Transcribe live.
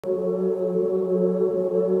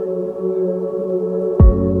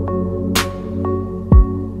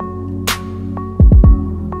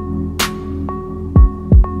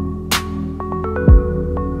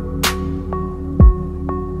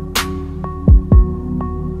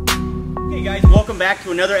welcome back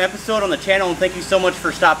to another episode on the channel, and thank you so much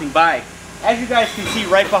for stopping by. As you guys can see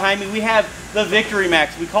right behind me, we have the Victory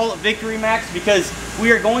Max. We call it Victory Max because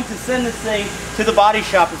we are going to send this thing to the body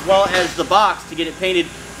shop as well as the box to get it painted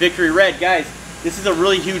Victory Red. Guys, this is a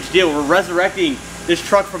really huge deal. We're resurrecting this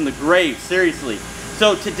truck from the grave, seriously.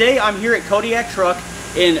 So today I'm here at Kodiak Truck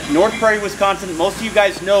in North Prairie, Wisconsin. Most of you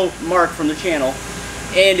guys know Mark from the channel.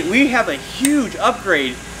 And we have a huge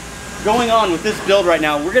upgrade going on with this build right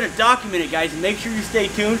now. We're gonna document it, guys. Make sure you stay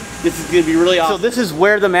tuned. This is gonna be really awesome. So this is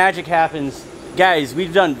where the magic happens. Guys,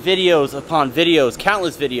 we've done videos upon videos,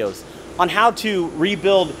 countless videos, on how to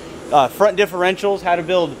rebuild front differentials, how to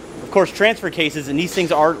build, of course, transfer cases, and these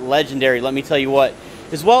things are legendary, let me tell you what.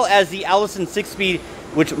 As well as the Allison 6-speed,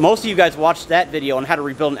 which most of you guys watched that video on how to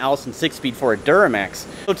rebuild an Allison 6-speed for a Duramax.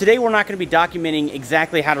 So today we're not gonna be documenting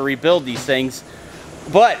exactly how to rebuild these things,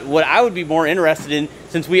 but what I would be more interested in,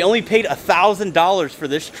 since we only paid $1,000 for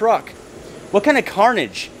this truck, what kind of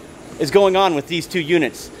carnage is going on with these two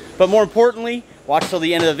units? But more importantly, watch till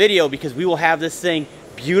the end of the video because we will have this thing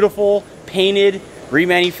beautiful, painted,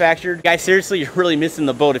 remanufactured. Guys, seriously, you're really missing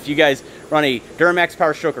the boat if you guys run a Duramax,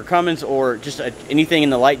 Power Stroke, or Cummins, or just anything in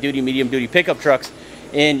the light duty, medium duty pickup trucks,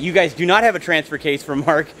 and you guys do not have a transfer case from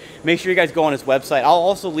Mark. Make sure you guys go on his website. I'll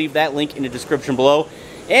also leave that link in the description below.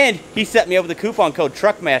 And he set me up with a coupon code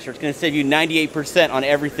TruckMaster. It's going to save you 98% on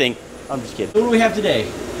everything. I'm just kidding. What do we have today?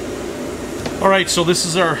 All right, so this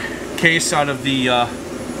is our case out of the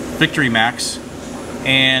Victory Max.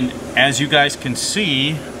 And as you guys can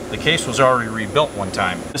see, the case was already rebuilt one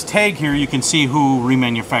time. This tag here, you can see who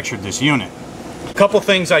remanufactured this unit. A couple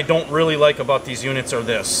things I don't really like about these units are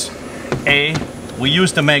this. A, we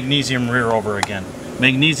used the magnesium rear over again.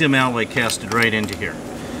 Magnesium alloy casted right into here.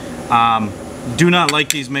 Do not like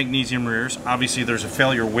these magnesium rears. Obviously there's a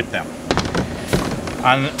failure with them.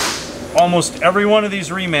 On almost every one of these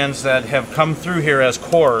remans that have come through here as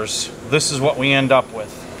cores, this is what we end up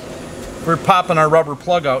with. If we're popping our rubber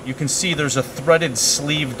plug out, you can see there's a threaded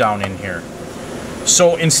sleeve down in here.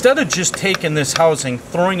 So instead of just taking this housing,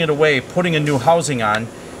 throwing it away, putting a new housing on,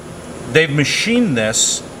 they've machined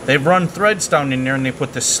this, they've run threads down in there, and they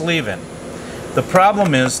put the sleeve in. The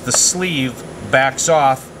problem is the sleeve backs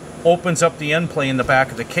off, opens up the end plate in the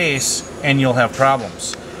back of the case, and you'll have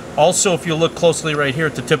problems. Also, if you look closely right here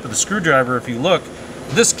at the tip of the screwdriver, if you look,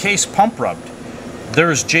 this case pump rubbed.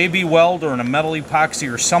 There's JB Weld or a metal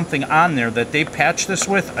epoxy or something on there that they patch this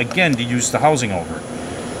with, again, to use the housing over.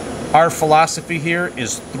 Our philosophy here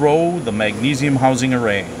is throw the magnesium housing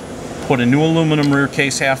array, put a new aluminum rear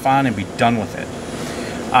case half on, and be done with it.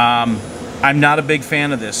 I'm not a big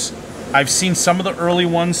fan of this. I've seen some of the early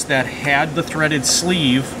ones that had the threaded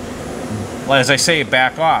sleeve, as I say,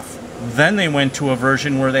 back off. Then they went to a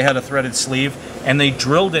version where they had a threaded sleeve and they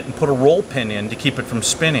drilled it and put a roll pin in to keep it from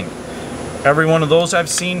spinning. Every one of those I've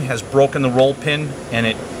seen has broken the roll pin and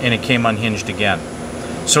it came unhinged again.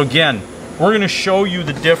 So again, we're going to show you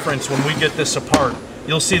the difference when we get this apart.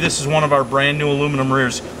 You'll see this is one of our brand new aluminum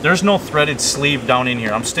rears. There's no threaded sleeve down in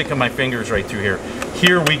here. I'm sticking my fingers right through here.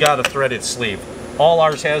 Here we got a threaded sleeve. All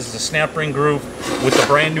ours has is a snap ring groove with the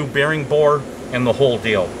brand new bearing bore and the whole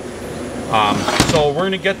deal. So we're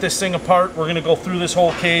going to get this thing apart. We're going to go through this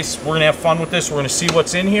whole case. We're going to have fun with this. We're going to see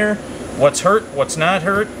what's in here, what's hurt, what's not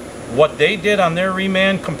hurt, what they did on their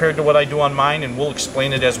reman compared to what I do on mine, and we'll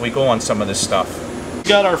explain it as we go on some of this stuff. We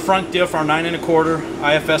got our front diff, our 9 1/4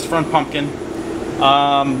 IFS front pumpkin.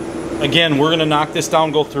 Again, we're going to knock this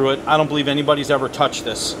down, go through it. I don't believe anybody's ever touched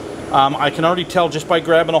this. I can already tell just by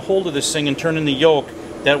grabbing a hold of this thing and turning the yoke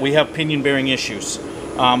that we have pinion bearing issues.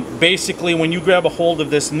 Basically, when you grab a hold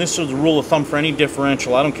of this, and this is the rule of thumb for any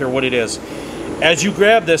differential, I don't care what it is, as you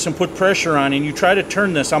grab this and put pressure on and you try to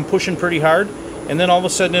turn this, I'm pushing pretty hard, and then all of a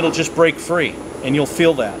sudden it'll just break free, and you'll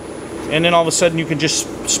feel that. And then all of a sudden you can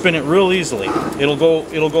just spin it real easily. It'll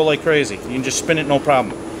go like crazy. You can just spin it no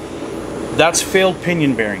problem. That's failed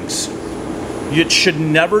pinion bearings. It should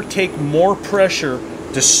never take more pressure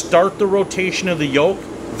to start the rotation of the yoke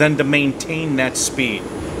than to maintain that speed.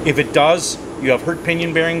 If it does, you have hurt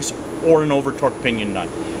pinion bearings or an over-torqued pinion nut.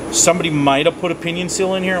 Somebody might have put a pinion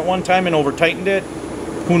seal in here at one time and over-tightened it.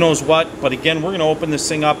 Who knows what? But again, we're going to open this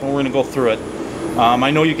thing up and we're going to go through it.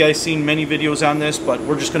 I know you guys seen many videos on this, but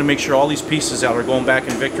we're just going to make sure all these pieces that are going back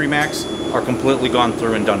in Victory Max are completely gone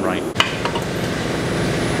through and done right.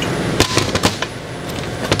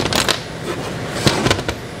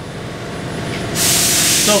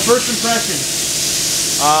 So first impression.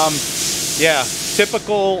 Yeah,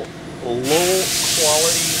 typical low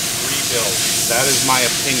quality rebuild. That is my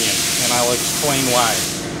opinion, and I'll explain why.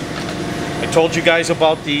 I told you guys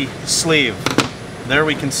about the sleeve. There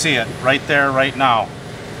we can see it right there right now.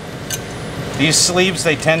 These sleeves,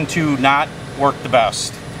 they tend to not work the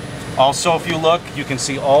best. Also, if you look, you can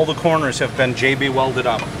see all the corners have been JB welded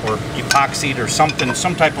up or epoxied or something,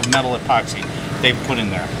 some type of metal epoxy they've put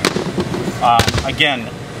in there. Again,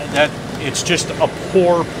 it's just a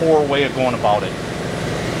poor way of going about it.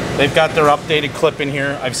 They've got their updated clip in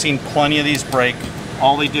here. I've seen plenty of these break.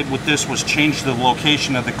 All they did with this was change the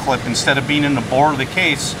location of the clip. Instead of being in the bore of the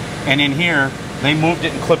case and in here, they moved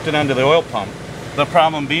it and clipped it onto the oil pump. The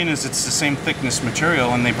problem being is it's the same thickness material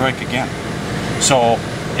and they break again. So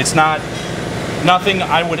it's nothing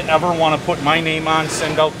I would ever want to put my name on,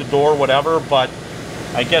 send out the door, whatever, but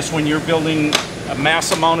I guess when you're building a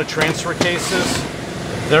mass amount of transfer cases,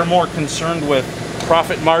 they're more concerned with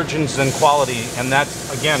profit margins than quality, and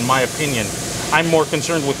that's, again, my opinion. I'm more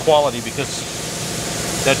concerned with quality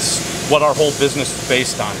because that's what our whole business is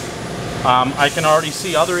based on. I can already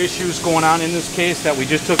see other issues going on in this case that we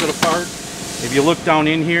just took it apart. If you look down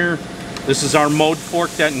in here, this is our mode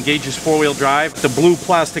fork that engages four-wheel drive. The blue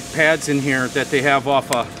plastic pads in here that they have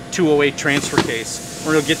off a 208 transfer case.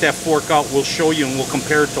 We're gonna get that fork out, we'll show you, and we'll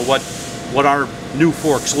compare it to what our new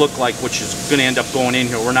forks look like, which is gonna end up going in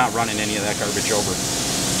here. We're not running any of that garbage over.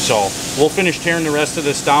 So we'll finish tearing the rest of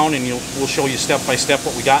this down, and we'll show you step by step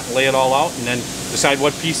what we got and lay it all out, and then decide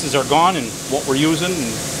what pieces are gone and what we're using,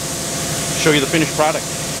 and show you the finished product.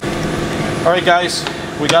 All right, guys.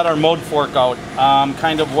 We got our mode fork out,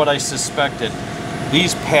 kind of what I suspected.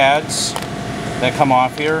 These pads that come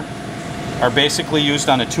off here are basically used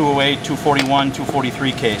on a 208, 241,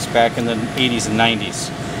 243 case back in the 80s and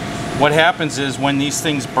 90s. What happens is when these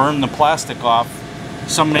things burn the plastic off,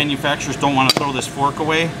 some manufacturers don't want to throw this fork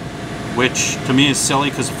away, which to me is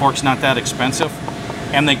silly because the fork's not that expensive,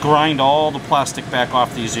 and they grind all the plastic back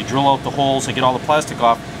off these. They drill out the holes, they get all the plastic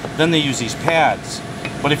off, then they use these pads.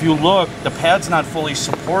 But if you look, the pad's not fully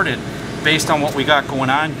supported based on what we got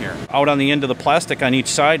going on here. Out on the end of the plastic on each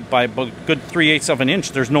side by a good 3/8 of an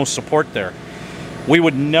inch, there's no support there. We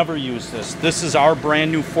would never use this. This is our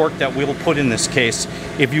brand new fork that we'll put in this case.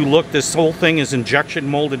 If you look, this whole thing is injection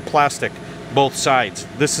molded plastic, both sides.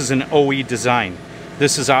 This is an OE design.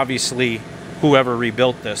 This is obviously whoever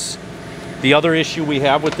rebuilt this. The other issue we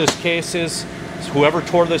have with this case is whoever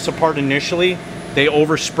tore this apart initially, they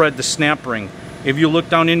overspread the snap ring. If you look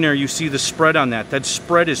down in there, you see the spread on that. That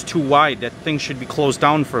spread is too wide. That thing should be closed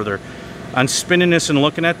down further. On spinning this and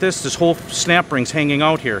looking at this whole snap ring's hanging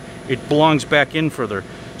out here. It belongs back in further.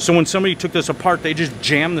 So when somebody took this apart, they just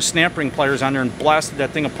jammed the snap ring pliers on there and blasted that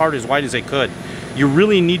thing apart as wide as they could. You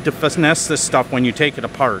really need to finesse this stuff when you take it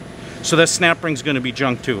apart. So that snap ring's gonna be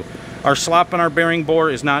junk too. Our slop on our bearing bore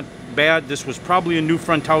is not bad. This was probably a new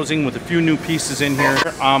front housing with a few new pieces in here.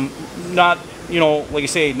 Not, you know, like I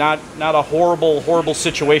say, not a horrible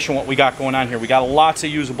situation what we got going on here. We got lots of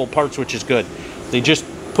usable parts, which is good. They just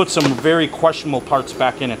put some very questionable parts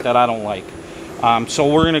back in it that I don't like. So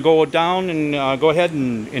we're gonna go down and go ahead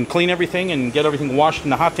and clean everything and get everything washed in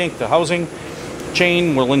the hot tank, the housing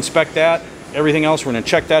chain. We'll inspect that. Everything else, we're gonna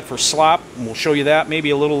check that for slop, and we'll show you that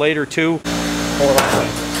maybe a little later too.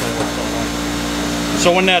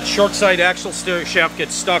 So when that short side axle shaft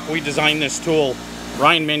gets stuck, we designed this tool.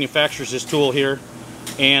 Ryan manufactures this tool here,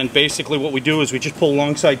 and basically what we do is we just pull a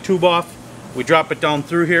long side tube off, we drop it down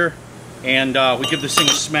through here, and we give this thing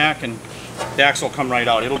a smack, and the axle will come right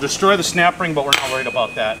out. It'll destroy the snap ring, but we're not worried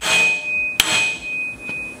about that.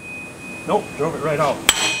 Nope, drove it right out.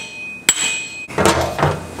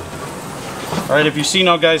 All right, if you see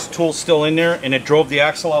now, guys, the tool's still in there, and it drove the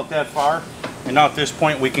axle out that far, and now at this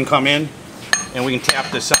point we can come in and we can tap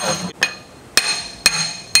this out.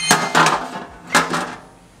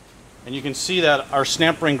 And you can see that our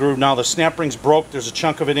snap ring groove now, the snap ring's broke, there's a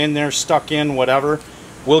chunk of it in there, stuck in, whatever.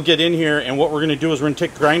 We'll get in here, and what we're gonna do is we're gonna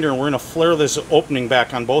take the grinder and we're gonna flare this opening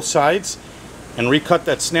back on both sides and recut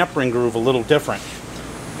that snap ring groove a little different.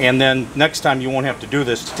 And then next time you won't have to do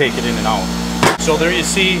this to take it in and out. So there you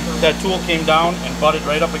see that tool came down and butted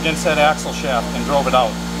right up against that axle shaft and drove it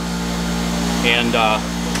out. And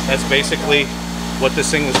that's basically what this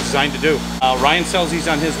thing was designed to do. Ryan sells these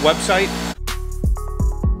on his website.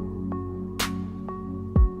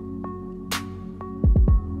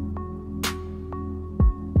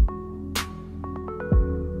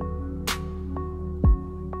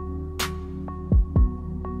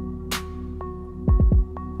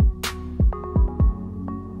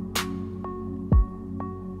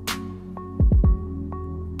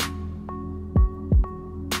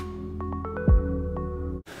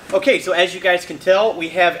 Okay, so as you guys can tell, we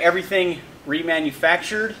have everything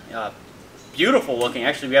remanufactured. Beautiful looking.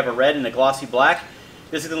 Actually, we have a red and a glossy black.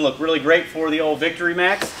 This is going to look really great for the old Victory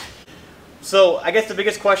Max. So I guess the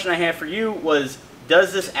biggest question I have for you was,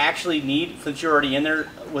 does this actually need, since you're already in there,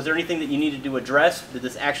 was there anything that you needed to address? Did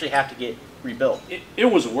this actually have to get rebuilt? It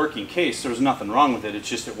was a working case. There was nothing wrong with it. It's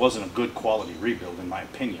just it wasn't a good quality rebuild in my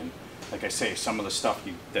opinion. Like I say, some of the stuff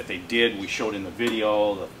that they did, we showed in the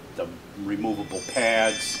video, the removable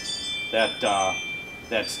pads,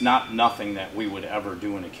 that's nothing that we would ever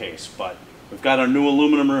do in a case. But we've got our new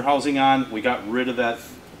aluminum rear housing on. We got rid of that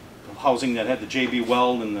housing that had the JB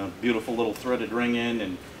weld and the beautiful little threaded ring in,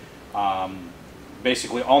 and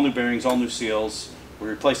basically all new bearings, all new seals. We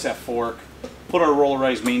replaced that fork, put our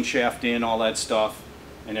rollerized main shaft in, all that stuff,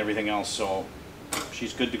 and everything else. So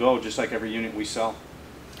she's good to go, just like every unit we sell.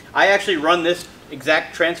 I actually run this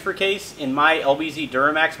exact transfer case in my LBZ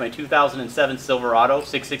Duramax, my 2007 Silverado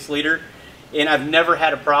 6.6 liter, and I've never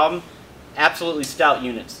had a problem. Absolutely stout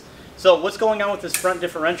units. So what's going on with this front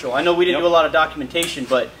differential? I know we didn't do a lot of documentation,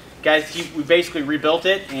 but guys, we basically rebuilt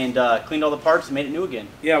it and cleaned all the parts and made it new again.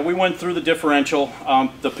 Yeah, we went through the differential.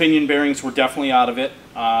 The pinion bearings were definitely out of it.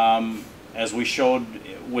 As we showed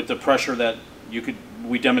with the pressure that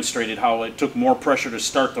we demonstrated how it took more pressure to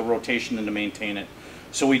start the rotation than to maintain it.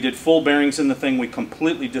 So we did full bearings in the thing. We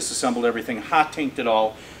completely disassembled everything, hot tanked it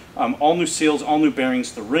all new seals, all new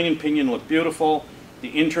bearings. The ring and pinion look beautiful.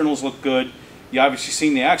 The internals look good. You obviously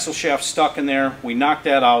seen the axle shaft stuck in there. We knocked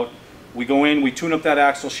that out. We go in, we tune up that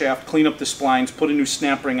axle shaft, clean up the splines, put a new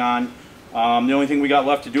snap ring on. The only thing we got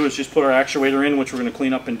left to do is just put our actuator in, which we're going to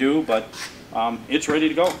clean up and do, but it's ready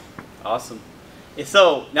to go. Awesome.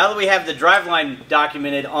 So now that we have the driveline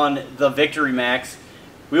documented on the Victory Max,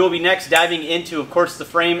 we will be next diving into, of course, the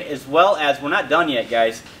frame, as well as, we're not done yet,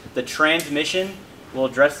 guys, the transmission. We'll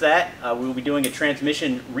address that. We will be doing a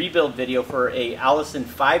transmission rebuild video for a Allison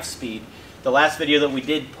 5-speed. The last video that we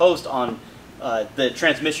did post on the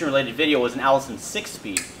transmission related video was an Allison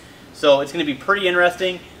 6-speed. So it's going to be pretty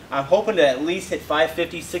interesting. I'm hoping to at least hit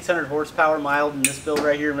 550, 600 horsepower mild in this build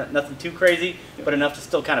right here. Nothing too crazy, but enough to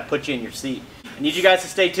still kind of put you in your seat. I need you guys to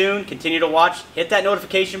stay tuned, continue to watch, hit that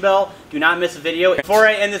notification bell, do not miss a video. Before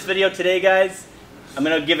I end this video today, guys, I'm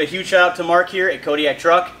going to give a huge shout out to Mark here at Kodiak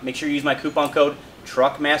Truck. Make sure you use my coupon code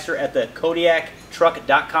TRUCKMASTER at the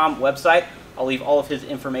KodiakTruck.com website. I'll leave all of his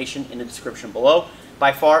information in the description below.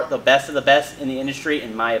 By far the best of the best in the industry,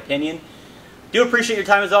 in my opinion. Do appreciate your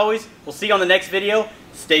time as always. We'll see you on the next video.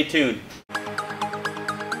 Stay tuned.